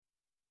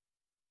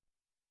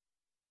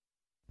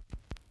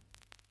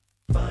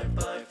5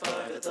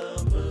 at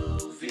the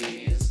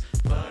movies.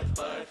 5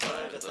 at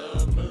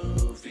the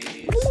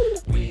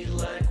movies. We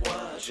like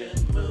watching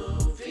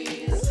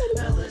movies.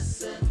 Now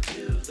listen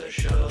to the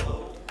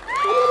show.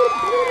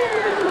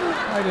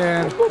 Hi,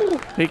 Dan.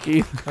 Hey,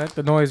 Keith. That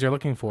the noise you're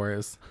looking for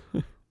is.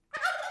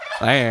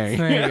 Hey.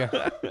 There you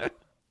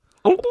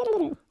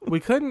go. We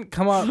couldn't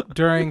come up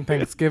during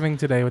Thanksgiving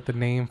today with the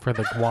name for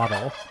the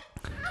guaddle,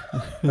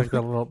 like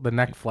the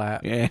neck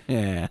flap,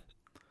 Yeah.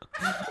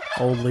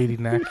 old lady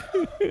neck.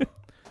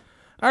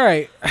 All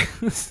right,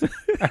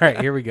 all right.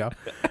 Here we go.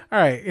 All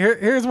right,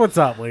 here's what's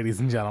up,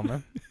 ladies and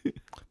gentlemen.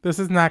 This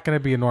is not going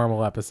to be a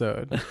normal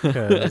episode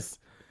because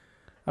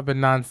I've been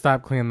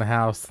nonstop cleaning the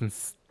house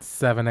since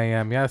 7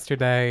 a.m.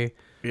 yesterday.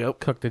 Yep.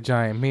 Cooked a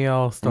giant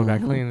meal. Still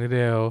got cleaning to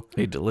do.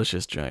 A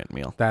delicious giant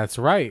meal. That's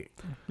right.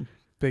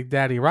 Big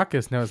Daddy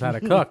Ruckus knows how to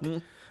cook.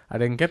 I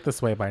didn't get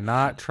this way by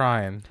not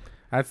trying.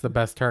 That's the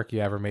best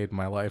turkey I ever made in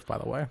my life, by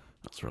the way.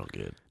 That's real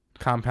good.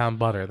 Compound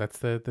butter. That's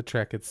the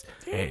trick. It's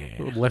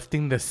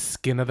lifting the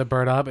skin of the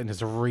bird up and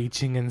just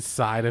reaching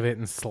inside of it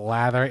and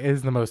slather. It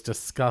is the most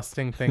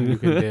disgusting thing you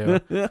can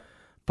do,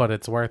 but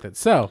it's worth it.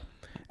 So,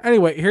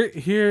 anyway,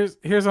 here's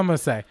what I'm gonna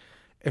say.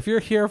 If you're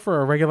here for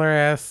a regular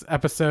ass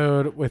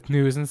episode with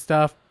news and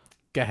stuff,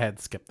 go ahead,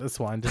 skip this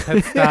one. Just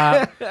hit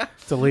stop,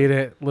 delete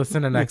it,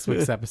 listen to next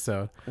week's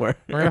episode. We're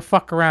gonna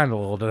fuck around a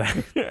little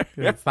today.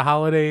 It's the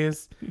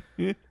holidays,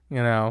 you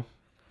know.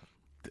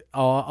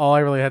 All I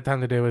really had time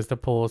to do was to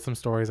pull some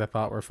stories I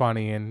thought were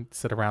funny and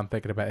sit around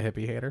thinking about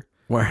Hippie Hater.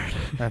 Word.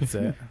 That's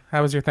it.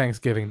 How was your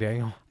Thanksgiving,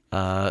 Daniel?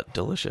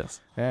 Delicious.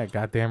 Yeah,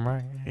 goddamn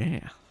right.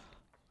 Yeah.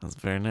 That's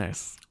very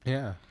nice.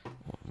 Yeah.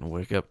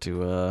 Wake up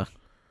to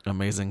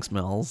amazing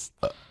smells.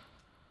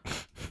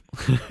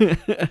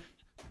 There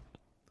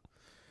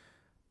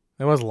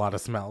was a lot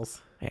of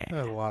smells. Yeah. There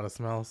was a lot of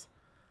smells.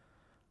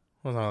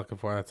 What was I looking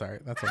for? That's all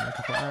right. That's what I'm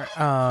looking for.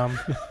 All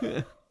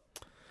right.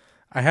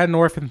 I had an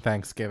orphan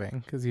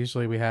Thanksgiving because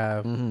usually we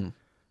have, you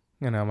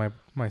know,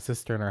 my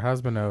sister and her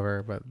husband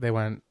over, but they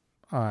went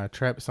on a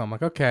trip. So I'm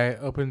like, okay,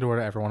 open door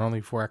to everyone. Only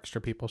 4 extra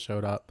people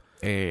showed up.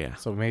 Yeah.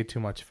 So we made too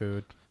much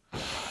food.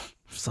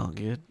 It's all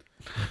good.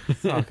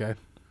 It's all good.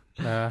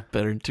 Better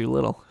than too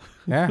little.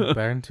 Yeah,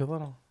 better than too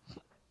little.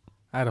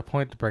 I had a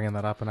point to bringing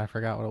that up and I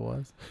forgot what it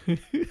was.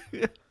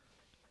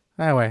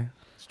 Anyway,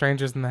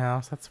 strangers in the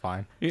house. That's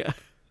fine. Yeah.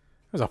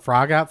 There's a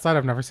frog outside.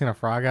 I've never seen a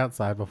frog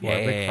outside before.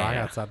 A big frog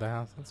Yeah. outside the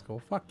house. That's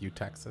cool. Fuck you,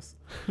 Texas.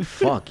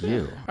 Fuck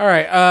you. All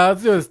right,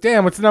 let's do this.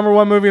 Dan, what's the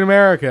 #1 movie in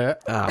America?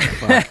 Oh,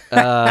 fuck.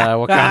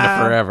 Wakanda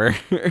Forever.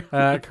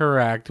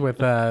 Correct. With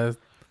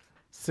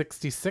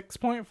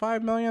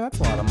 66.5 million.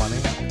 That's a lot of money.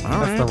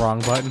 That's the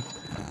wrong button.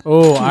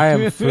 Oh, I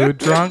am food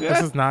drunk.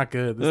 This is not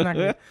good. This is not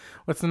good.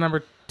 What's the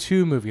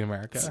 #2 movie in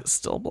America?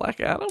 Still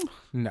Black Adam?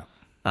 No.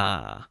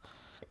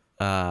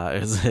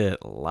 Is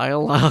it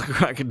Lyle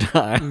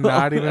Crocodile?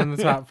 Not even in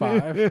the top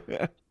 5.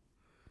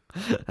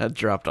 That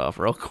dropped off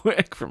real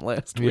quick from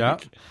last week.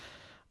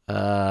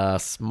 Yeah.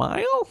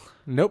 Smile?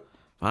 Nope.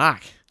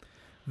 Fuck.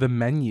 The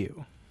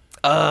Menu.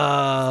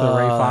 Oh, The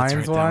Ray that's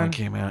Fiennes right, that one? one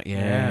came out.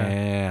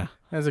 Yeah.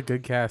 That was a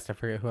good cast. I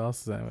forget who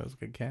else is in it. It was a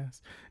good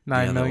cast. Yeah,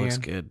 9 that million. looks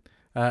good.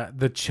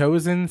 The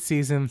Chosen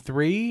season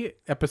 3,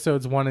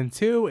 episodes 1 and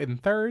 2 in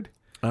 3rd.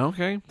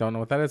 Okay. Don't know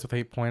what that is with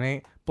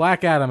 8.8.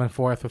 Black Adam in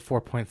 4th with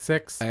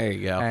 4.6. There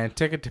you go. And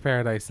Ticket to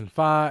Paradise in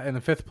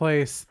 5th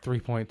place,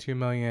 3.2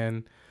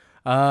 million.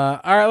 All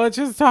right, let's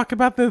just talk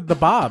about the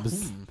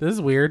Bobs. This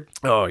is weird.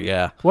 Oh,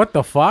 yeah. What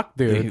the fuck,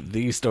 dude?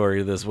 The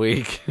story this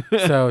week.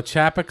 So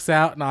Chapek's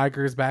out and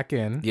Iger's back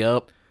in.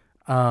 Yep.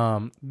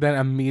 Then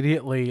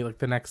immediately, like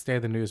the next day,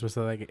 the news was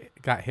that they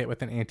got hit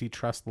with an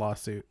antitrust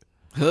lawsuit.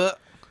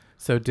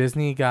 So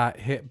Disney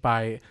got hit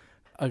by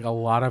like a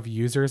lot of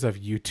users of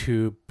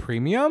YouTube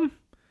Premium,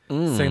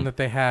 saying that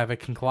they have a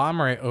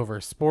conglomerate over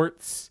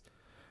sports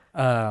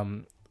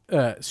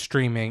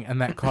streaming,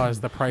 and that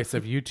caused the price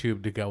of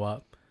YouTube to go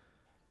up.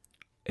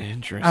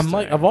 Interesting. I'm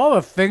like, of all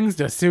the things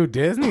to sue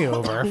Disney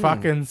over,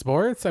 fucking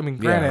sports. I mean,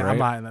 granted, Yeah, right. I'm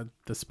not in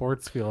the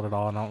sports field at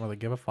all, and I don't really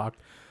give a fuck.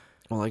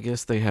 Well, I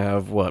guess they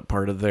have what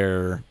part of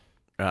their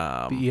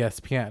The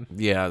ESPN,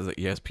 yeah, the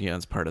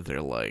ESPN's part of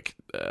their like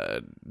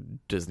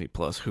Disney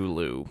Plus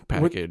Hulu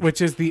package.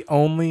 which is the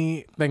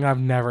only thing I've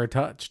never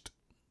touched.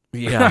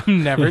 Yeah. I've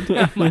never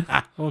done. Like,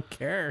 I don't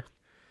care.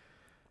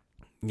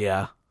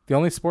 Yeah. The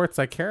only sports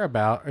I care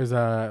about is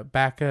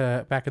back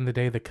in the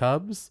day, the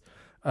Cubs.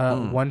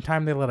 One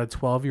time they let a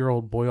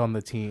 12-year-old boy on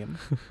the team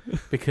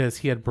because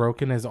he had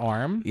broken his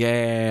arm.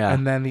 Yeah.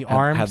 And then the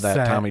arm had that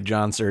set- Tommy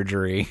John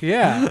surgery.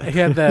 Yeah, he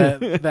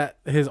had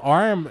his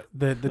arm,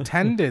 the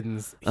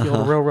tendons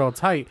healed real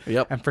tight.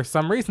 Yep. And for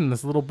some reason,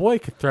 this little boy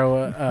could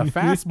throw a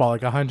fastball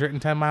like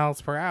 110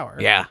 miles per hour.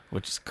 Yeah,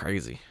 which is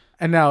crazy.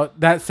 And now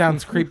that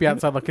sounds creepy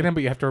outside looking in,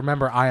 but you have to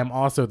remember I am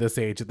also this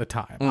age at the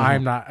time.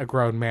 I'm not a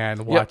grown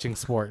man watching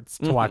sports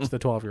to watch the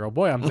 12-year-old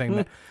boy. I'm saying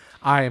that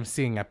I am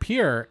seeing a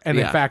peer and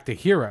in Yeah. fact a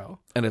hero.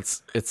 And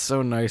it's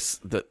so nice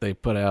that they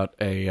put out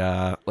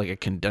a like a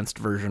condensed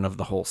version of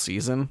the whole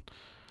season.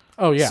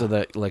 Oh yeah. So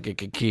that like it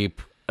could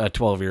keep a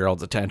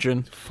 12-year-old's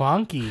attention.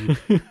 Funky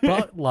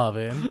butt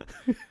loving.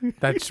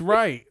 That's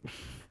right.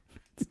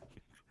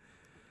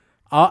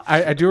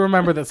 I do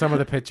remember that some of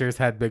the pictures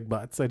had big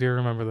butts. I do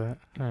remember that.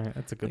 All right,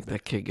 that's a good thing.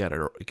 That kid got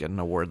an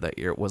award that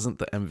year. It wasn't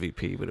the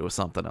MVP, but it was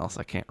something else.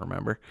 I can't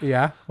remember.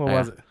 Yeah? What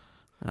was it?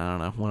 I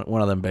don't know.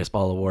 One of them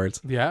baseball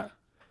awards. Yeah?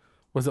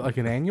 Was it like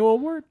an annual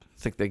award? I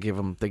think they give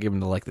them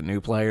to like the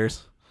new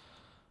players.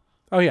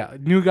 Oh, yeah.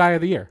 New guy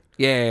of the year.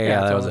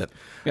 Yeah, that was it.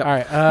 Yep. All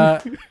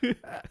right.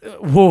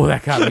 Whoa,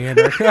 that got me in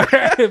there.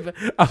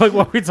 I'm like,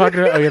 what are we talking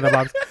about? Oh, yeah, the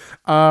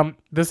Bobs.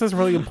 This is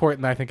really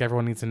important. I think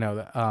everyone needs to know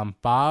that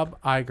Bob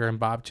Iger and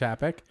Bob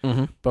Chapek,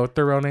 both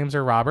their real names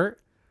are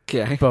Robert.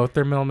 Okay. Both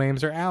their middle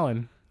names are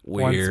Allen.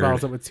 Weird. One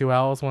spells it with 2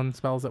 L's, one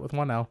spells it with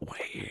 1 L.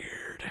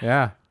 Weird.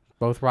 Yeah,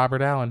 both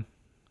Robert Allen.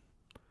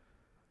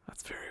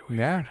 That's very weird.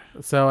 Yeah.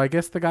 So I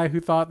guess the guy who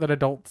thought that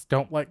adults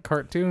don't like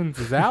cartoons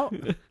is out.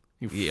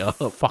 You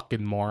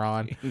fucking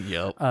moron.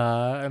 Yep.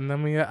 And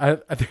then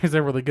there's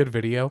a really good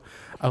video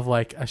of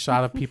like a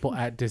shot of people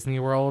at Disney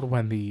World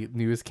when the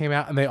news came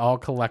out and they all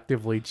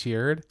collectively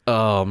cheered.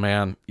 Oh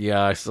man,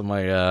 yeah. I saw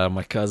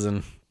my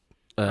cousin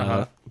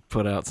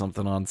put out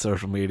something on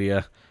social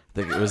media. I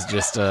think it was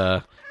just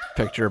a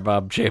picture of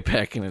Bob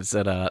Chapek and it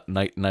said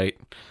 "night night."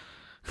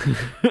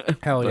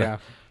 Hell yeah.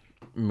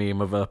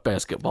 Meme of a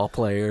basketball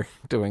player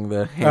doing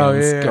the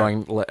hands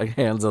going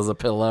hands as a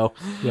pillow.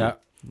 Yeah.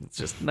 It's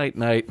just night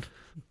night.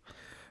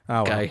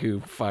 Oh, Guy who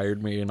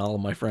fired me and all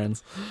of my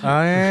friends.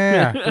 Oh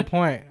yeah. Good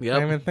point. Yep. I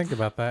didn't even think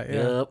about that.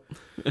 Yeah.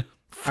 Yep.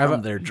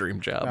 From their dream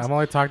jobs. I've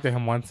only talked to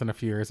him once in a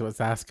few years. It was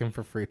asking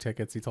for free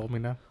tickets. He told me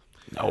no.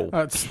 No.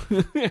 I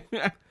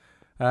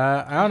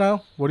don't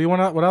know.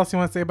 What else you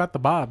want to say about the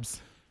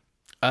Bobs?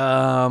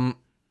 Man,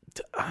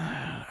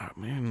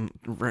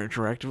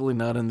 retroactively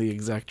not in the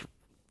exact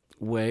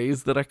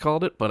ways that I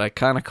called it, but I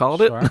kind of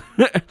called it.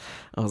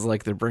 I was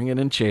like, they're bringing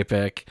in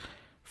Chapek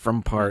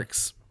from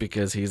Parks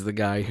because he's the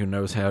guy who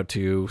knows how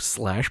to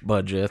slash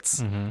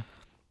budgets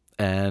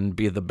and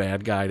be the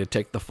bad guy to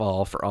take the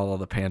fall for all of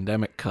the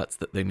pandemic cuts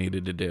that they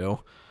needed to do.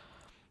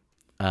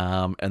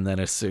 And then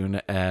as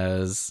soon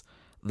as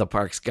the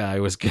Parks guy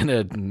was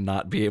gonna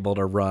not be able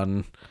to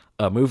run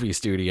a movie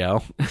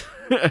studio,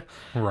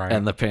 right,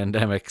 and the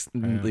pandemic's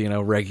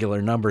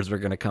regular numbers were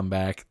gonna come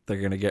back,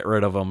 they're gonna get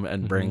rid of him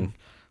and bring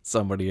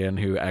somebody in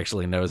who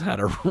actually knows how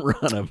to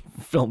run a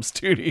film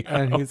studio.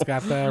 And he's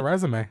got the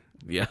resume.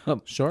 Yeah.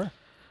 Sure.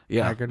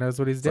 Yeah. Iger knows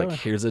what he's It's doing. like,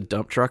 here's a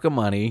dump truck of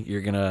money.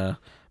 You're going to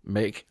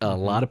make a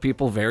lot of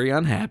people very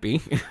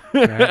unhappy,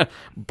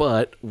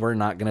 but we're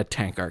not going to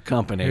tank our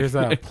company. Here's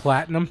a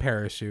platinum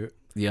parachute.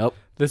 Yep.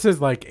 This is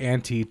like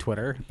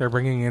anti-Twitter. They're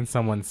bringing in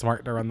someone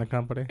smart to run the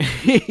company.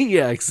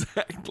 Yeah,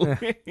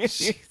 exactly.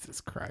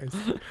 Jesus Christ.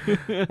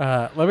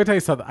 Let me tell you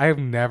something. I have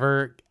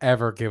never,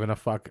 ever given a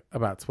fuck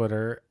about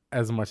Twitter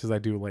as much as I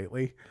do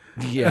lately.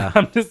 Yeah.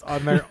 I'm just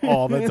on there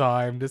all the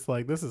time. Just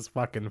like, this is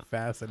fucking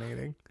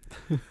fascinating.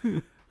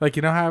 Like,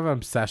 you know how I have an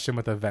obsession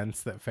with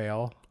events that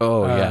fail?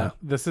 Oh, yeah.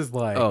 This is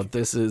like... Oh,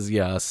 this is,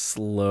 a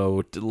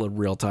slow,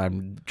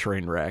 real-time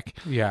train wreck.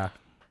 Yeah.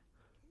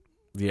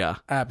 Yeah.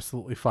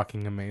 Absolutely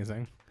fucking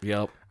amazing.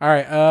 Yep. All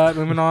right,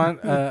 moving on.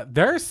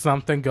 There's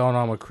something going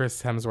on with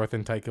Chris Hemsworth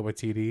and Taika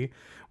Waititi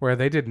where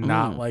they did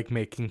not like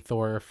making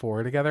Thor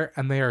 4 together,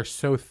 and they are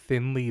so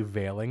thinly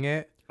veiling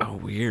it. Oh,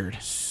 weird.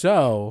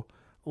 So,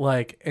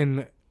 like,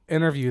 in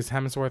interviews,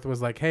 Hemsworth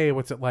was like, hey,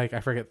 what's it like? I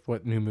forget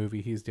what new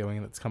movie he's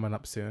doing that's coming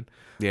up soon.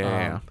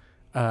 Yeah.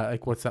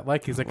 Like, what's that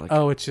like? He's like,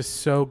 oh, it's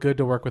just so good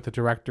to work with a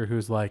director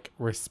who's, like,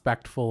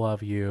 respectful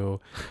of you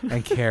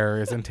and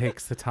cares and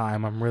takes the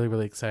time. I'm really,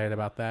 really excited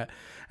about that.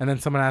 And then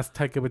someone asked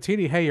Taika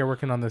Waititi, hey, you're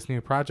working on this new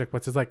project.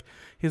 What's it like?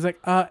 He's like,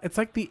 it's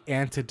like the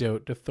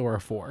antidote to Thor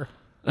 4.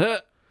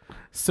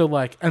 So,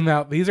 like, and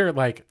now these are,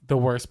 like, the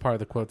worst part of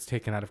the quotes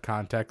taken out of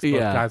context. Both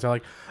guys are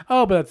like,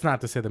 oh, but that's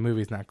not to say the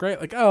movie's not great.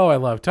 Like, oh, I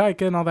love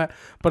Taika and all that.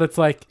 But it's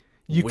like,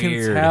 you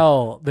can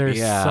tell there's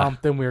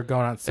something weird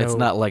going on. So, it's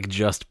not like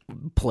just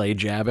play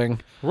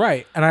jabbing.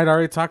 Right. And I'd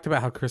already talked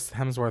about how Chris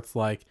Hemsworth's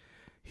like,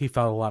 he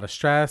felt a lot of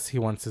stress. He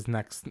wants his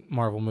next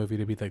Marvel movie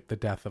to be like the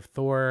death of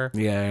Thor.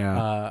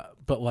 Yeah.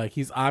 But like,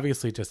 he's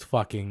obviously just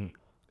fucking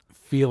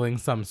feeling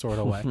some sort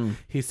of way.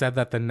 He said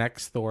that the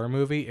next Thor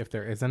movie, if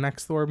there is a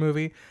next Thor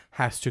movie,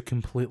 has to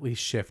completely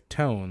shift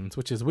tones,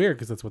 which is weird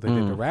because that's what they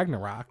did to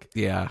Ragnarok.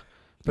 Yeah.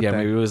 But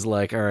maybe it was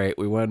like, all right,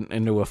 we went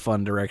into a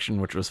fun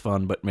direction, which was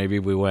fun, but maybe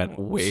we went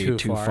way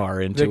too far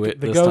into it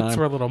the this goats time.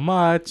 were a little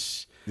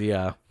much.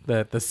 Yeah.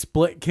 The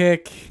split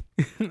kick.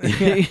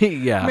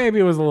 Yeah. Maybe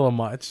it was a little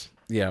much.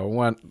 Yeah, we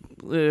went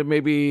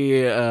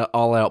maybe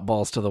all out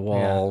balls to the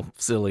wall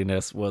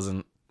silliness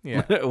wasn't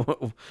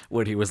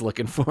what he was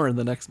looking for in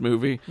the next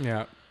movie.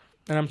 Yeah.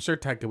 And I'm sure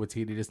Taika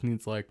Waititi just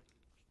needs, like,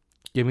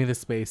 give me the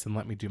space and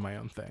let me do my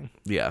own thing.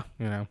 Yeah.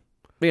 You know?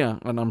 Yeah,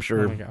 and I'm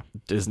sure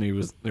Disney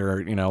was,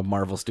 or,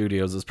 Marvel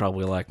Studios is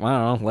probably like,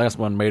 well, last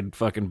one made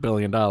fucking $1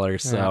 billion,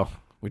 so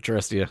we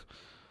trust you.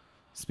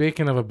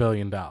 Speaking of $1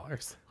 billion,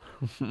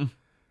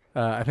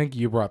 I think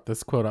you brought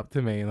this quote up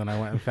to me, and then I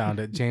went and found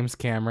it. James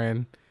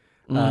Cameron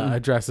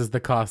addresses the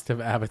cost of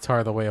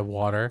Avatar: The Way of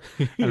Water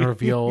and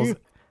reveals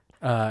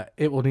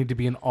it will need to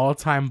be an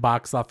all-time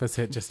box office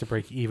hit just to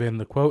break even.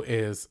 The quote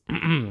is,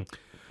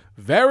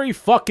 very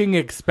fucking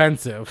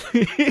expensive.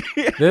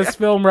 This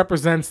film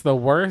represents the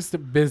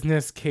worst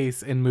business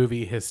case in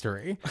movie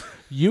history.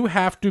 You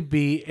have to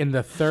be in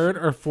the third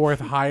or fourth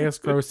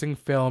highest grossing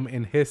film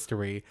in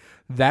history.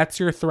 That's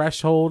your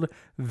threshold.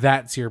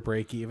 That's your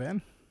break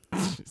even.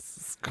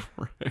 Jesus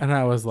Christ. And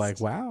I was like,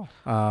 wow.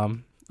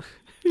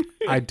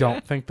 I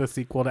don't think the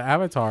sequel to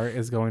Avatar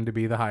is going to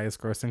be the highest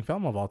grossing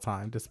film of all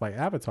time, despite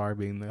Avatar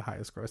being the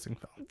highest grossing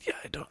film. Yeah,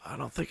 I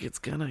don't think it's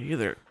gonna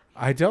either.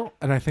 I don't,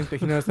 and I think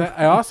that he knows that.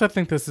 I also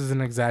think this is an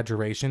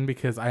exaggeration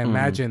because I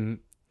imagine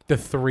the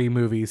 3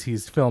 movies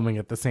he's filming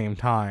at the same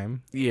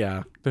time.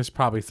 Yeah. There's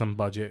probably some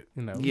budget,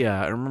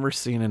 Yeah, I remember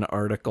seeing an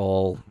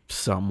article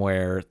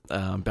somewhere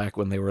back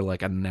when they were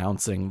like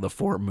announcing the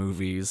 4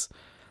 movies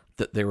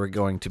that they were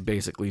going to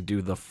basically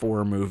do the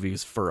 4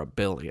 movies for $1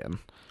 billion.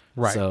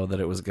 Right. So that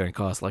it was going to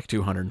cost like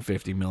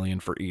 $250 million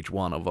for each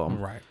one of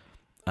them. Right.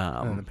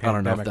 I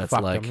don't know if that's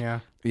like,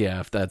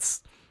 if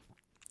that's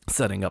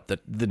setting up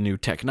the new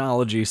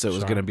technology. So it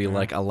was going to be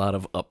like a lot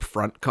of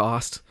upfront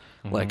cost.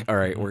 Like, all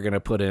right, we're going to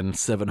put in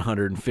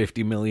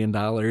 $750 million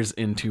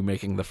into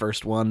making the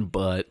first one,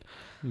 but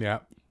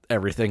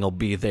everything will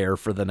be there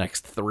for the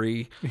next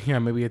 3. Yeah,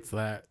 maybe it's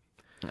that.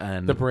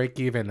 And the break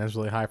even is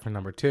really high for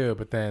number 2,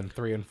 but then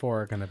 3 and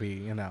 4 are going to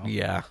be,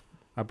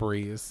 a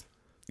breeze.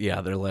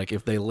 Yeah, they're like,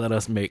 if they let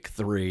us make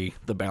 3,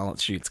 the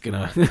balance sheet's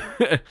gonna.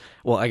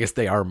 Well, I guess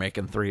they are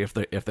making 3 if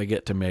they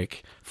get to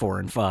make 4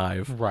 and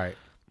 5. Right.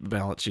 The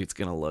balance sheet's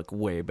gonna look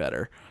way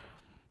better.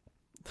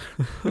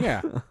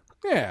 Yeah.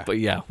 Yeah. But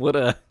yeah, what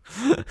a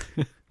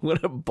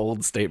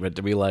bold statement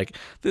to be like,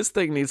 this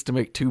thing needs to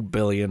make $2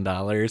 billion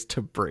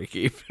to break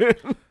even.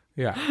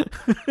 Yeah.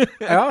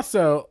 I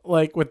also,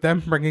 like, with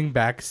them bringing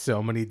back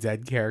so many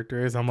dead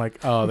characters, I'm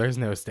like, oh, there's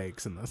no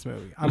stakes in this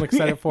movie. I'm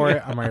excited for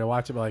it. I'm ready to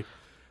watch it, but like,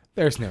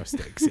 there's no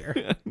stakes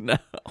here. No.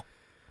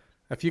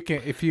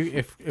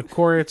 If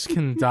Quaritch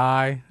can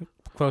die,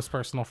 close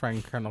personal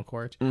friend Colonel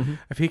Quaritch,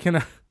 if he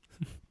can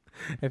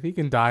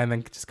die and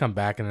then just come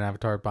back in an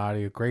Avatar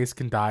body, Grace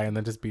can die and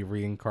then just be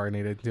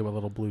reincarnated into a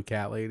little blue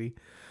cat lady.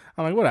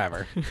 I'm like,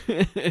 whatever.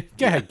 Go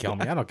ahead, kill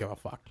me. I don't give a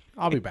fuck.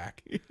 I'll be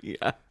back.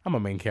 Yeah. I'm a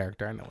main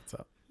character. I know what's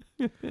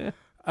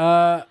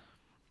up.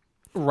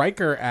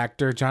 Riker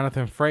actor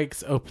Jonathan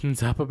Frakes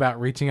opens up about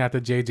reaching out to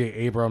J.J.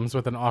 Abrams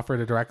with an offer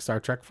to direct Star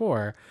Trek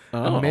IV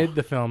amid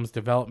the film's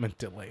development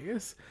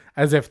delays.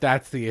 As if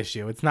that's the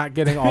issue. It's not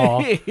getting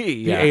all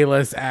the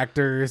A-list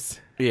actors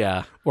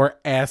or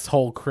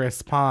asshole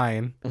Chris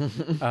Pine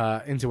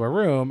into a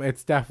room.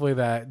 It's definitely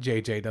that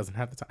J.J. doesn't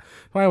have the time.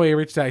 Finally, he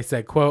reached out. He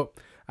said, quote,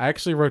 I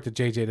actually wrote to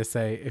J.J. to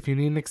say, if you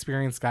need an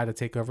experienced guy to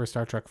take over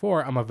Star Trek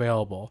IV, I'm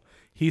available.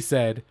 He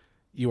said,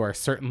 you are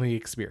certainly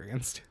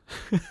experienced.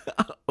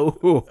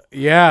 Oh.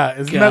 Yeah.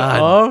 Isn't God that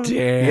love?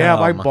 damn. Yeah,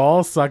 my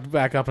balls sucked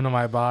back up into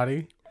my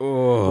body.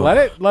 Oh.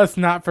 Let's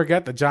not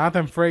forget that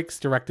Jonathan Frakes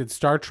directed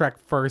Star Trek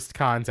First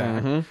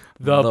Contact.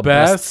 The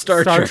best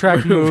Star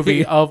Trek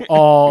movie of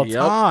all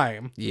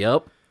time.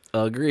 Yep.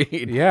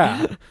 Agreed.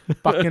 Yeah.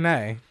 Fucking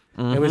A.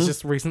 It was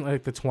just recently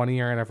like the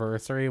 20-year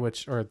anniversary, or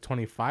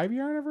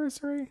 25-year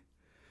anniversary?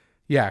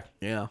 Yeah.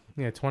 Yeah.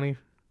 Yeah, 20.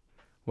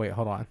 Wait,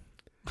 hold on.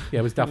 Yeah,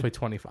 it was definitely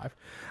 25.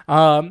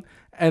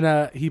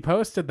 And he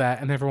posted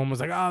that, and everyone was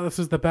like, oh, this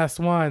is the best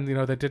one,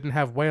 that didn't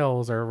have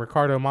Wales or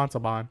Ricardo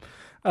Montalban.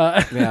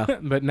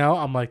 But no,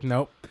 I'm like,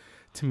 nope.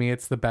 To me,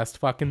 it's the best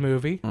fucking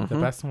movie, the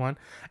best one.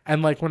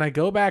 And like when I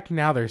go back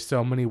now, there's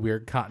so many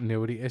weird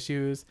continuity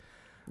issues.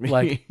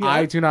 Like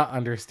I do not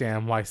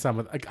understand why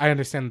I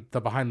understand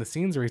the behind the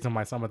scenes reason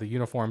why some of the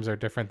uniforms are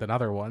different than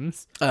other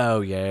ones.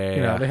 Oh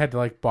yeah. They had to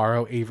like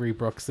borrow Avery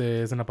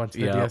Brooks's and a bunch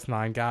of the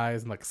DS9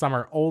 guys, and like some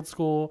are old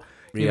school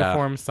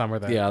uniforms, some are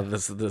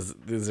the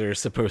these are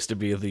supposed to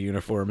be the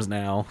uniforms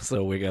now,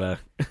 so we gotta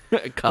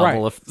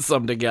cobble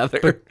some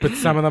together. But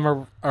some of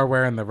them are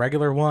wearing the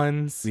regular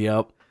ones.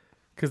 Yep.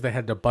 Because they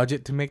had the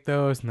budget to make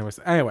those, and there was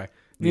neither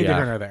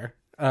here nor there.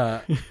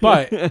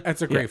 But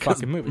it's a great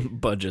fucking movie.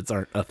 Budgets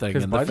aren't a thing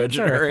in the Fifth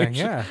Generation.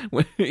 Yeah.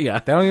 They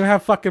don't even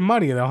have fucking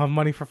money. They don't have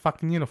money for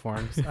fucking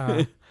uniforms.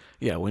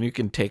 Yeah, when you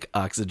can take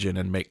oxygen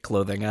and make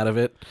clothing out of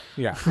it.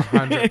 Yeah,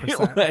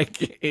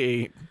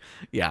 100%.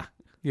 Yeah.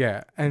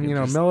 Yeah, and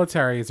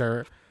militaries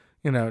are,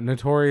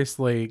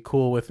 notoriously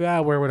cool with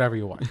wear whatever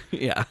you want.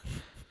 Yeah.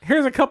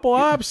 Here's a couple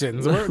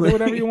options. Do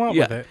whatever you want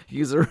with it.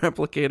 Use a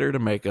replicator to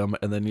make them,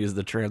 and then use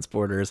the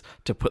transporters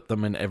to put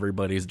them in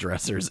everybody's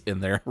dressers in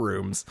their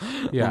rooms.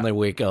 Yeah. When they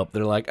wake up,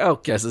 they're like, "Oh,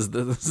 guess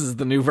this is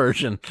the new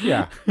version."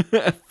 Yeah,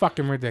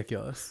 fucking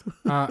ridiculous.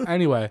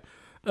 Anyway,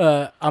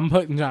 I'm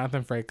putting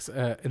Jonathan Frakes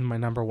in my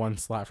number 1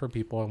 slot for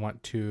people I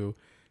want to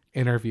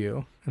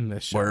interview in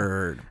this show.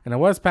 Word. And it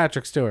was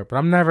Patrick Stewart, but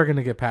I'm never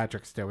gonna get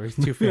Patrick Stewart.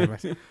 He's too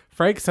famous.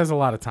 Frakes has a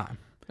lot of time,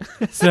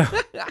 so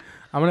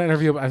I'm gonna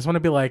interview. I just want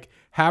to be like,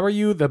 how are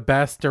you the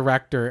best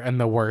director and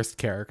the worst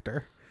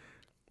character?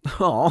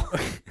 Oh.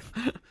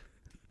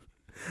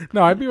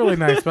 No, I'd be really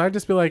nice, but I'd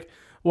just be like,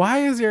 why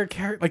is your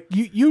character like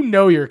you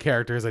know your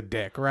character is a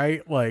dick,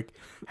 right? Like,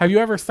 have you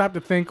ever stopped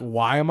to think,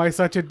 why am I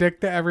such a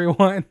dick to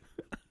everyone?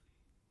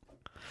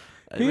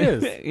 He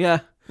is. Yeah.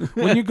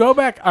 When you go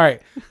back, all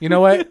right, you know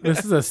what?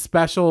 This is a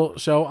special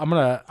show. I'm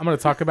gonna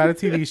talk about a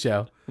TV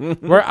show.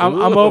 Where I'm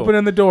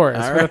opening the doors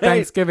for the right.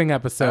 Thanksgiving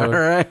episode.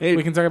 All right.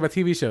 We can talk about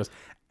TV shows.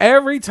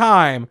 Every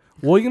time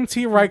William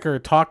T. Riker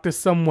talked to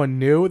someone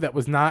new that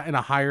was not in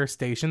a higher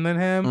station than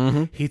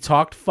him, he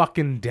talked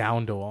fucking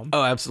down to him.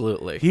 Oh,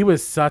 absolutely. He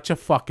was such a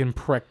fucking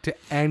prick to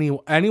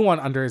anyone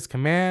under his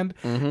command,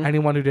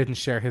 anyone who didn't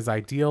share his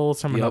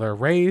ideals from another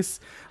race.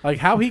 Like,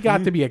 how he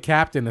got to be a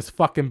captain is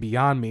fucking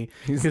beyond me,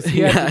 because he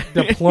had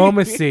the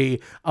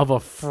diplomacy of a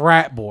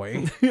frat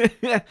boy.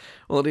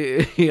 Well,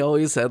 he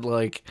always had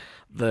like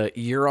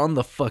you're on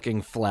the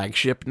fucking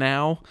flagship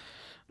now.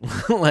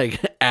 Like,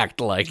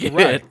 act like it.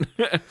 Right.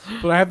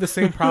 But I have the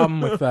same problem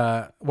with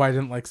why I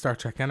didn't like Star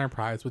Trek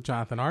Enterprise with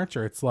Jonathan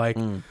Archer. It's like,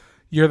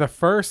 you're the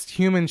first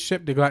human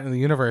ship to go out into the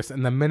universe,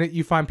 and the minute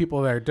you find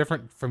people that are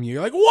different from you,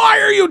 you're like,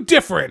 why are you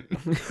different?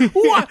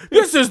 What?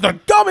 This is the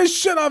dumbest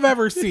shit I've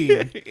ever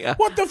seen. Yeah.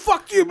 What the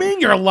fuck you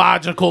mean you're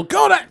logical?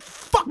 Go to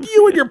fuck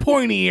you and your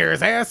pointy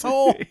ears,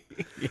 asshole.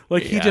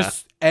 Like, he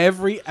just,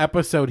 every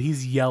episode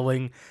he's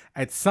yelling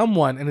at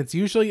someone, and it's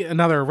usually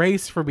another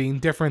race for being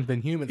different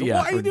than humans.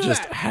 Yeah, Why for do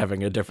just that?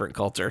 having a different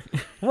culture.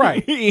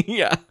 Right.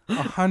 Yeah.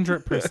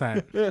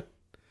 100%.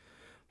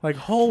 Like,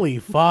 holy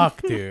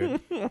fuck,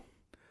 dude.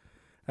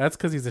 That's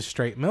because he's a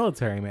straight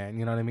military man.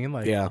 You know what I mean?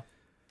 Like, Yeah.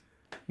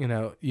 you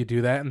know, you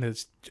do that and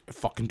it's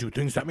fucking do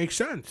things that make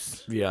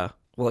sense. Yeah.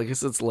 Well, I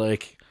guess it's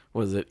like,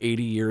 was it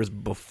 80 years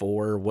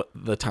before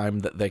the time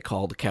that they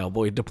called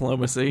cowboy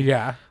diplomacy?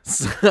 Yeah.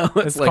 So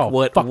it's like called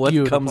what fuck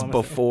you comes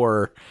diplomacy.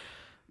 before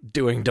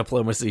doing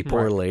diplomacy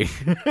poorly.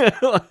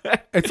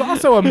 It's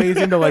also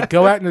amazing to like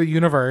go out into the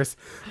universe,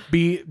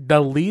 be the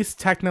least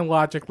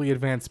technologically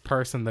advanced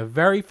person, the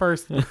very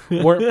first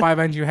warp 5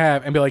 engine you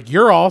have, and be like,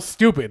 you're all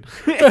stupid.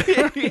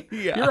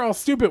 You're all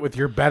stupid with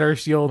your better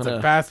shields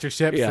and faster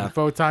ships and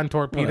photon I'm gonna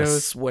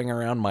torpedoes. swing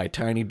around my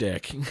tiny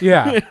dick.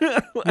 Yeah.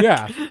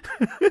 Yeah.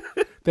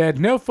 They had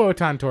no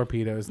photon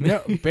torpedoes.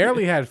 No,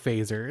 barely had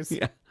phasers.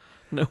 Yeah.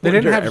 No They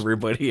wonder didn't have-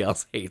 everybody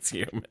else hates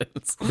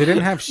humans. They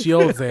didn't have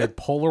shields. They had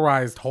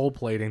polarized hull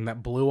plating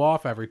that blew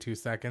off every 2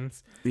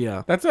 seconds.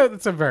 Yeah. That's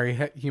a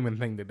very human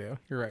thing to do.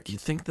 You're right. Do you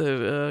think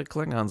the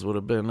Klingons would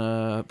have been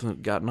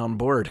gotten on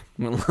board?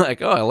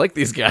 Like, oh, I like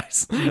these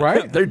guys.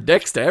 Right? They're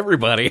dicks to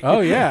everybody. Oh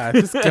yeah,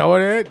 just go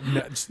in it.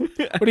 No,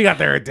 what do you got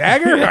there? A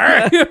dagger? All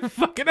right,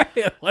 fucking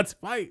A, let's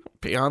fight.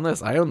 Beyond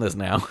this, I own this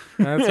now.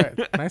 That's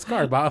right. Nice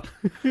car, Bob.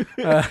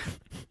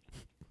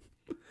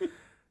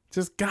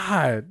 Just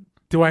God.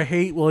 Do I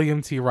hate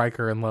William T.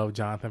 Riker and love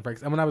Jonathan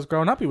Frakes? And when I was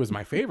growing up, he was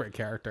my favorite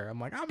character. I'm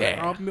like, I'm gonna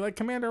grow up and be like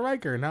Commander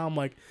Riker. Now I'm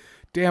like,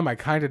 damn, I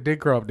kind of did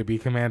grow up to be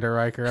Commander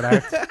Riker.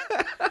 And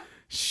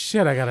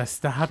shit, I gotta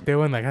stop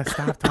doing that. I gotta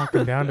stop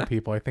talking down to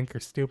people. I think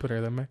you're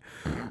stupider than me.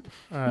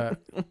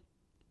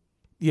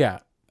 Yeah.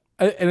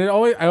 And I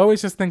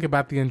always just think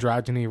about the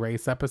androgyny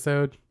race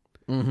episode.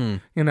 Mm-hmm.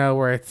 You know,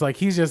 where it's like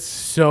he's just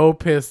so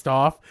pissed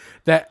off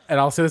that, and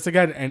I'll say this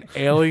again, an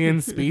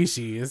alien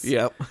species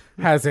Yep.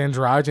 has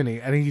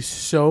androgyny, and he's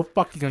so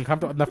fucking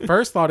uncomfortable. And the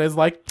first thought is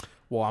like,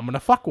 well, I'm gonna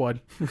fuck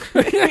one.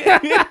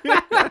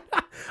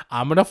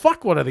 I'm gonna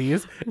fuck one of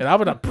these, and I'm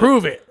gonna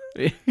prove it.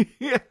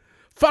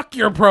 Fuck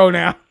your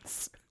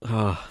pronouns.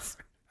 Or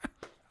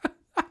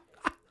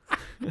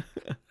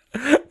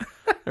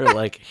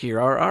like, here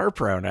are our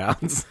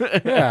pronouns.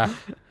 Yeah,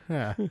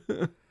 yeah.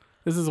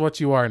 This is what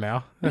you are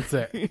now. That's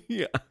it.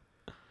 Yeah.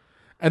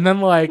 And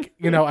then, like,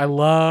 you know, I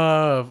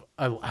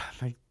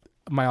like,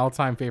 my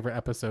all-time favorite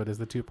episode is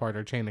the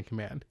 2-parter Chain of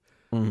Command.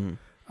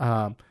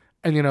 Mm-hmm.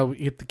 And, you know,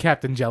 the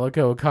Captain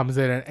Jellicoe comes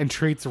in and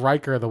treats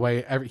Riker the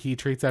way he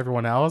treats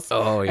everyone else.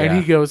 Oh, yeah. And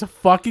he goes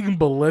fucking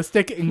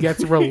ballistic and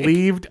gets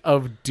relieved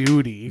of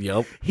duty.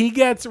 Yep. He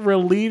gets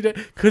relieved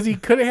because he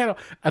couldn't handle.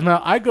 And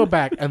now I go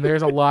back, and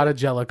there's a lot of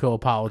Jellicoe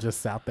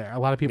apologists out there. A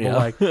lot of people are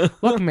like,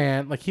 look,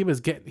 man, like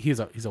he's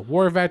a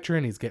war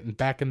veteran. He's getting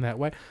back in that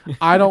way.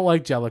 I don't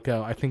like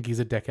Jellicoe. I think he's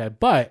a dickhead.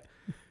 But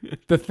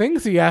the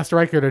things he asked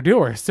Riker to do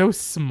are so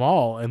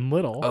small and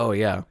little. Oh,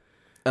 yeah.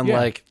 And Yeah.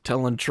 like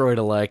telling Troy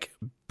to like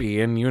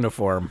be in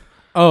uniform.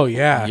 Oh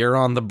yeah, You're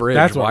on the bridge.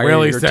 that's what Why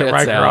really are your set tits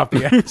Riker out? off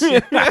the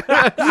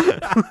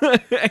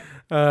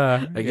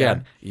edge.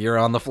 Again, you're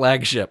on the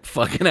flagship.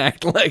 Fucking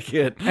act like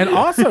it. And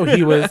also,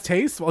 he was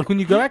tasteful. Like when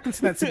you go back and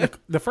see that scene, like,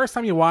 the first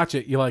time you watch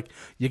it,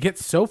 you get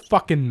so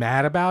fucking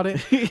mad about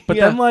it. But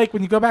Yeah. then, like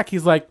when you go back,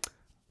 he's like,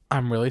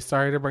 "I'm really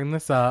sorry to bring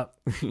this up.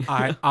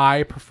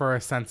 I prefer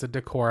a sense of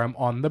decorum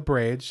on the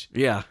bridge.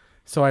 Yeah.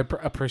 So I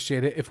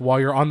appreciate it if while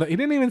you're on the." He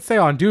didn't even say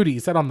on duty. He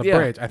said on the Yeah.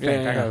 bridge. I think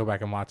Yeah, I gotta yeah. go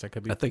back and watch it.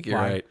 Could be. I think you're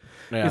lying. right.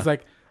 Yeah. He's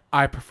like,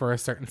 I prefer a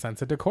certain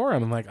sense of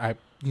decorum, and like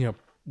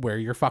wear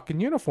your fucking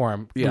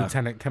uniform, Yeah.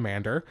 Lieutenant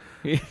Commander.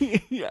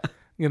 Yeah.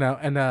 You know,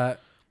 and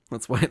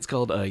That's why it's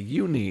called a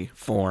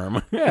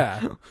uniform.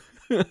 yeah,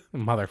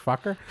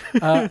 motherfucker.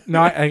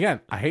 No, again,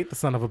 I hate the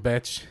son of a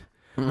bitch.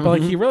 But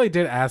like he really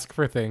did ask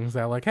for things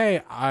that like,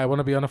 hey, I want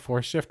to be on a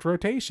 4-shift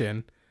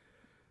rotation.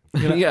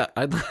 You know? Yeah,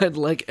 I'd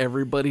like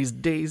everybody's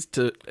days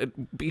to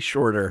be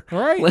shorter.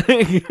 Right. Like,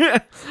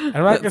 And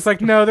Rutger's like,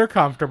 no, they're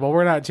comfortable.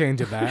 We're not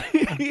changing that.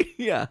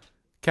 yeah.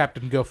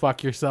 Captain, go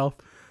fuck yourself.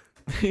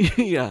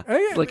 Yeah.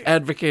 It's like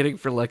advocating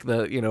for like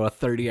the, a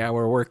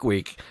 30-hour work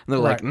week. And they're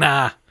like, Right.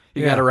 nah,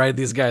 you Yeah. got to ride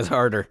these guys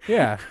harder.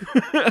 Yeah.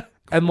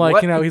 And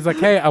like, What? he's like,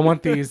 hey, I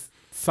want these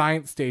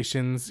science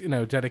stations,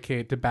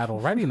 dedicated to battle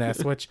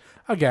readiness, which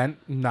again,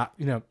 not,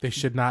 they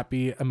should not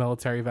be a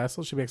military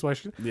vessel, should be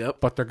exploration. Yep.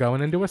 But they're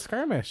going into a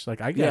skirmish.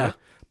 Like, I get Yeah. it.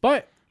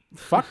 But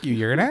fuck you,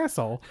 you're an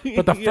asshole.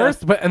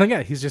 But and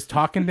again, he's just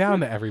talking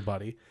down to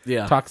everybody.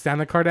 Yeah. Talks down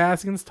to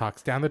Cardassians,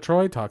 talks down to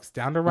Troy, talks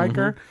down to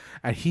Riker,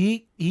 and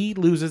he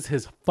loses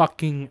his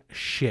fucking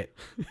shit.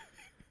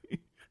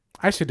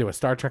 I should do a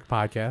Star Trek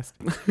podcast.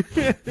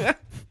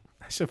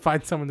 I should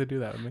find someone to do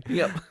that with me.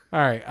 Yep. All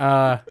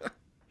right.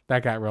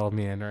 That got real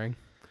meandering.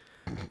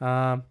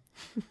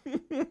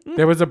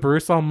 There was a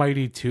Bruce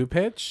Almighty 2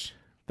 pitch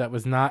that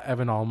was not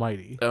Evan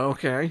Almighty.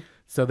 Okay.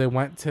 So they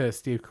went to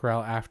Steve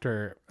Carell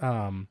after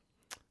Jim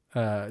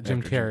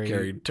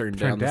Carrey turned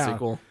down the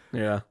sequel.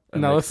 Yeah. that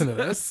Now makes listen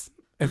to this.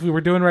 If we were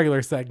doing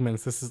regular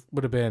segments,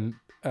 would have been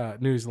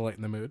news to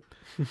lighten the mood.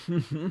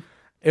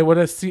 It would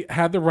have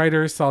had the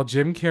writers saw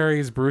Jim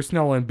Carrey's Bruce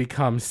Nolan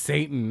become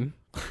Satan,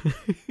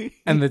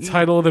 and the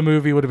title of the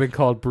movie would have been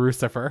called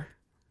Brucifer.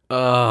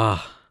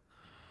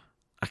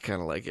 I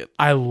kind of like it.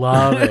 I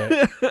love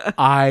it.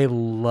 I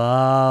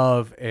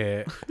love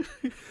it.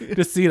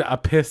 Just see a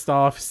pissed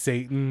off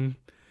Satan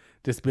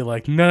just be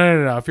like,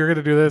 no. If you're going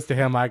to do this to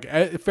him, like,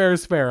 fair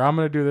is fair. I'm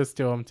going to do this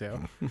to him too.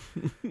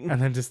 And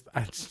then I'm just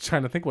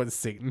trying to think what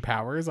Satan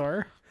powers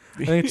are.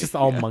 I think it's just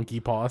all monkey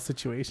paw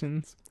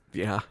situations.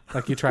 Yeah.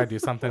 Like you try to do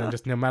something and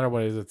just no matter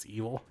what it is, it's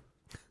evil.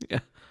 Yeah.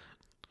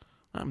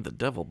 I'm the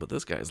devil, but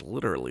this guy's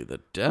literally the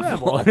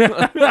devil.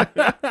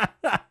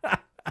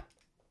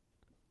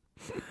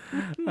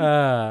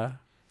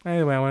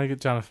 Anyway, I want to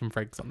get Jonathan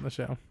Frakes on the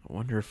show. I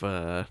wonder if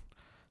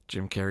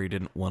Jim Carrey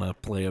didn't want to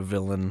play a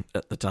villain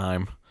at the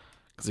time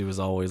because he was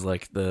always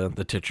like the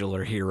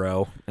titular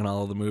hero in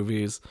all of the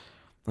movies,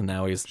 and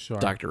now he's Sure.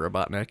 Dr.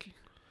 Robotnik.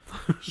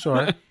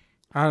 Sure.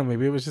 I don't know.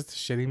 Maybe it was just a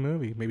shitty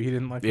movie. Maybe he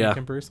didn't like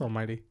making Bruce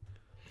Almighty.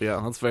 Yeah,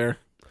 that's fair.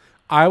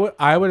 I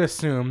would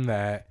assume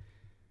that,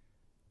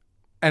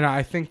 and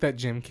I think that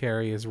Jim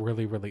Carrey is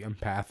really, really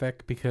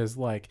empathic because,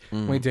 like,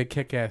 when he did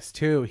Kick-Ass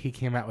 2, he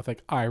came out with,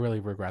 like, I really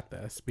regret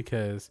this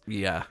because,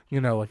 Yeah.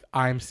 like,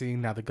 I'm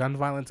seeing now the gun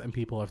violence and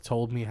people have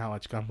told me how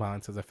much gun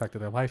violence has affected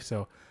their life,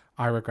 so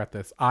I regret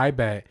this. I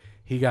bet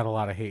he got a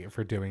lot of hate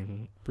for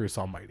doing Bruce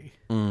Almighty.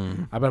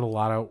 I bet a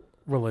lot of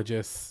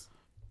religious,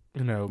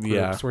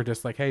 groups were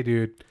just like, hey,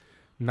 dude,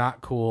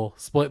 not cool,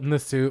 splitting the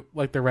soup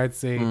like the Red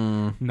Sea,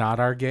 not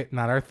our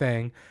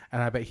thing.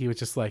 And I bet he was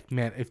just like,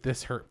 man, if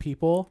this hurt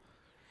people,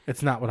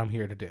 it's not what I'm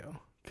here to do,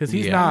 because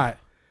he's not.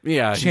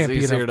 Yeah,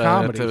 champion he's here of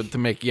comedy. to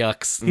make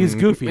yucks. He's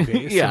and- goofy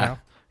face. Yeah.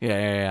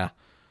 Yeah.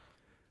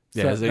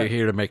 So He's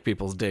here to make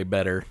people's day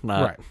better.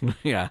 Not, Right.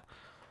 Yeah.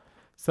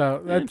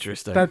 So that's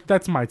Interesting.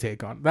 That's my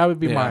take on it. That would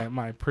be Yeah.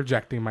 my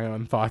projecting my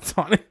own thoughts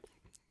on it.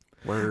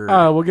 Word.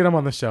 We'll get him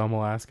on the show and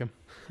we'll ask him.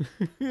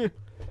 You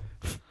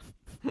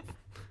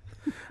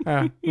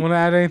want to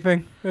add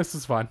anything? This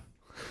is fun.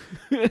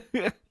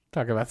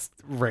 Talk about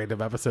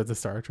random episodes of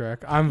Star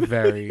Trek.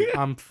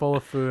 I'm full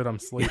of food. I'm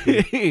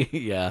sleepy.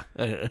 Yeah.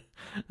 I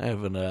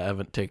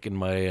haven't taken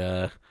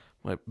my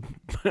my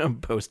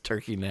post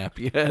turkey nap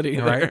yet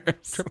either. Right?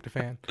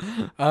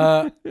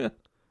 Tryptophan.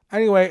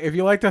 Anyway, if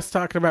you liked us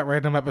talking about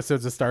random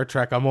episodes of Star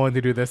Trek, I'm willing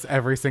to do this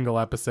every single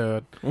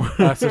episode.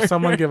 So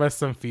someone give us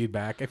some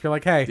feedback. If you're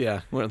like, hey,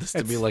 Yeah. I want this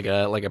to be like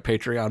a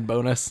Patreon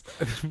bonus.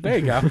 there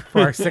you go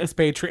for our 6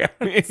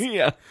 Patreons.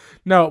 Yeah.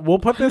 No, we'll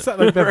put this at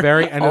like the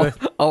very end of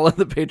the. All of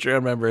the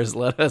Patreon members,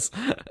 let us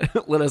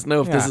know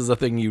if this Yeah. is a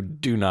thing you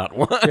do not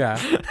want. Yeah.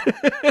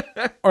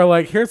 Or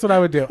like, here's what I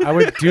would do. I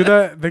would do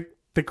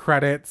the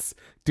credits,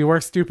 do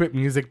our stupid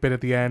music bit at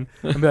the end,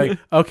 and be like,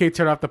 okay,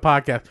 turn off the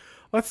podcast.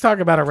 Let's talk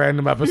about a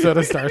random episode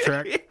of Star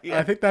Trek. Yeah.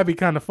 I think that'd be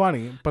kind of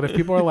funny. But if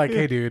people are like,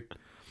 hey, dude,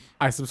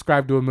 I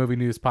subscribe to a movie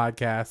news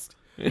podcast.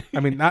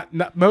 I mean, not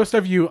most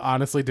of you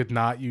honestly did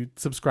not. You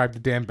subscribed to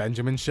Dan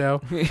Benjamin's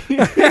show.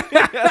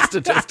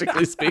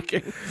 Statistically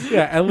speaking.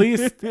 Yeah, at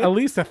least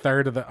a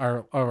third of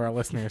our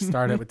listeners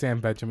started with Dan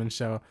Benjamin's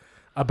show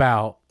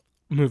about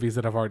movies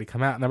that have already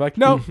come out, and they're like,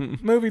 nope,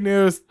 movie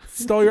news,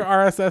 stole your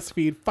RSS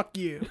feed, fuck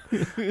you.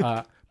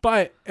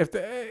 But if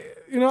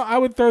I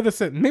would throw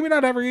this in, maybe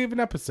not every even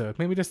episode,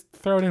 maybe just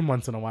throw it in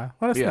once in a while.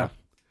 Let us know.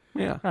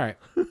 Yeah. All right.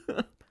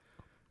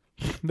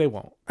 They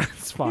won't.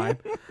 It's fine.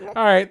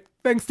 All right.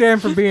 Thanks, Dan,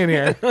 for being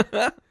here.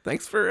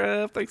 Thanks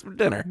for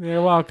dinner.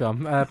 You're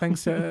welcome.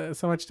 Thanks so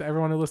much to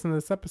everyone who listened to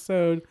this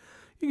episode.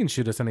 You can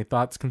shoot us any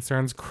thoughts,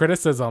 concerns,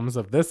 criticisms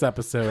of this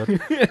episode, or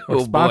Oh,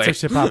 boy.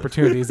 sponsorship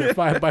opportunities at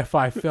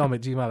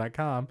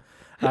 5x5film@gmail.com.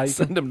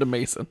 Send him to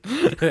Mason.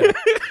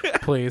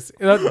 Please.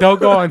 Don't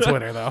go on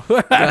Twitter, though.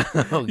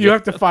 You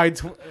have to find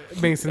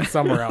Mason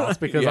somewhere else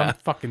because I'm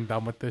fucking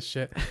done with this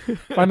shit.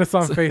 Find us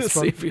on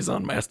Facebook. See if he's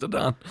on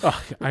Mastodon.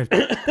 Oh,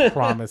 I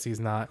promise he's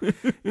not.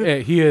 Yeah,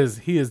 he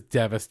is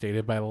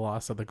devastated by the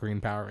loss of the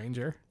Green Power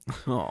Ranger.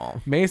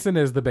 Oh, Mason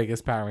is the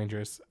biggest Power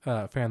Rangers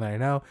fan that I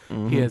know.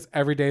 He has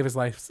every day of his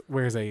life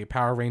wears a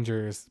Power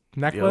Rangers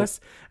necklace,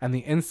 and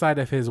the inside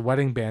of his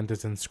wedding band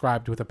is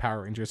inscribed with a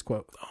Power Rangers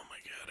quote. oh my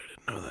God, I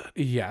didn't know that.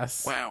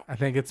 Yes. Wow. I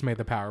think it's "May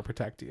the power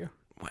protect you."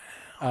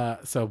 Wow.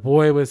 So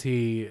boy was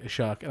he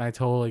shook, and I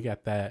totally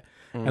get that.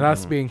 And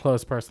us being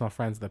close personal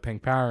friends of the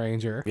Pink Power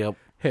Ranger Yep.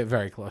 hit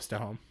very close to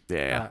home.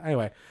 Yeah.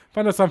 Anyway,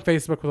 find us on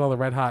Facebook with all the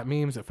red hot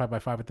memes at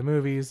 5x5 at the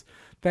movies.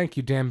 Thank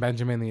you, Dan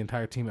Benjamin, the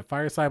entire team at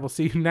Fireside. We'll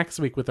see you next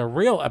week with a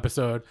real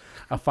episode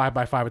of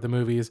 5x5 at the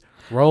movies.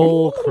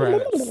 Roll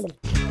credits.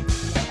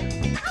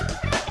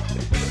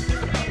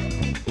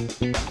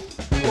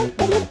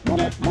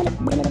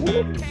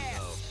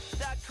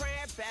 The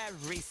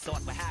cranberry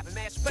sauce for having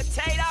mashed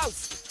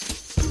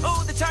potatoes.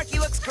 Ooh, the turkey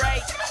looks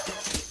great.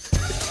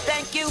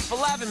 Thank you for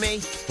loving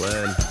me.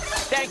 Glenn,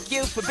 Thank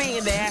you for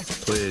being there.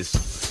 please.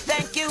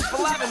 Thank you for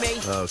loving me.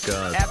 Oh,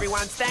 God.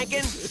 Everyone's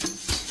thanking.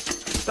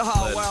 The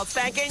whole Glenn. world's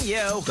thanking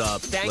you.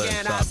 Stop, Thanking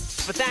Glenn,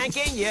 us for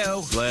thanking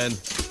you. Glenn.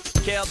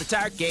 Kill the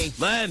turkey.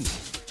 Glenn!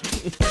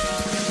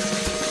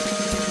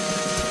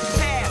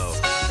 Pass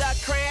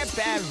the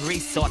cranberry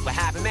sauce for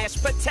having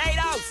mashed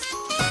potatoes.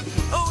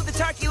 Ooh, the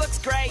turkey looks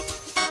great.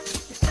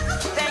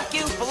 Thank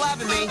you for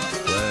loving me.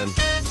 Glenn,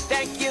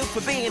 Thank you for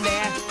being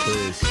there.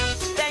 please.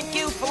 Thank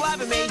you for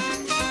loving me.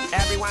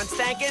 Everyone's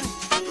thanking.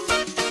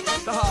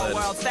 The whole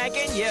world's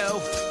thanking you.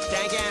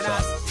 Thanking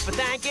us for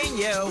thanking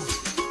you.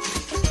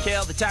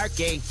 Kill the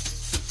turkey.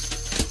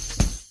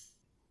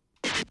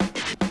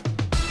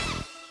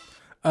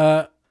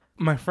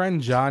 My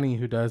friend Johnny,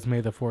 who does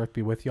May the 4th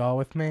Be With Y'all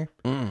with me,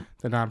 the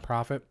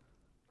nonprofit,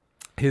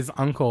 his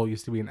uncle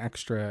used to be an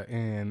extra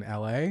in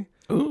LA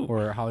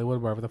or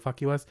Hollywood, wherever the fuck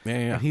he was. Yeah.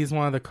 And he's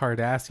one of the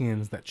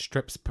Cardassians that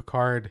strips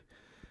Picard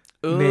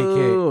Ooh.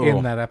 naked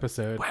in that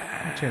episode.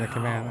 Chain of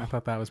Command. I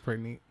thought that was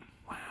pretty neat.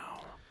 Wow.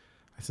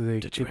 So they,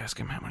 Did you ask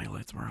him how many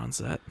lights were on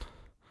set?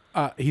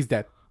 he's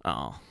dead.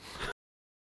 Oh.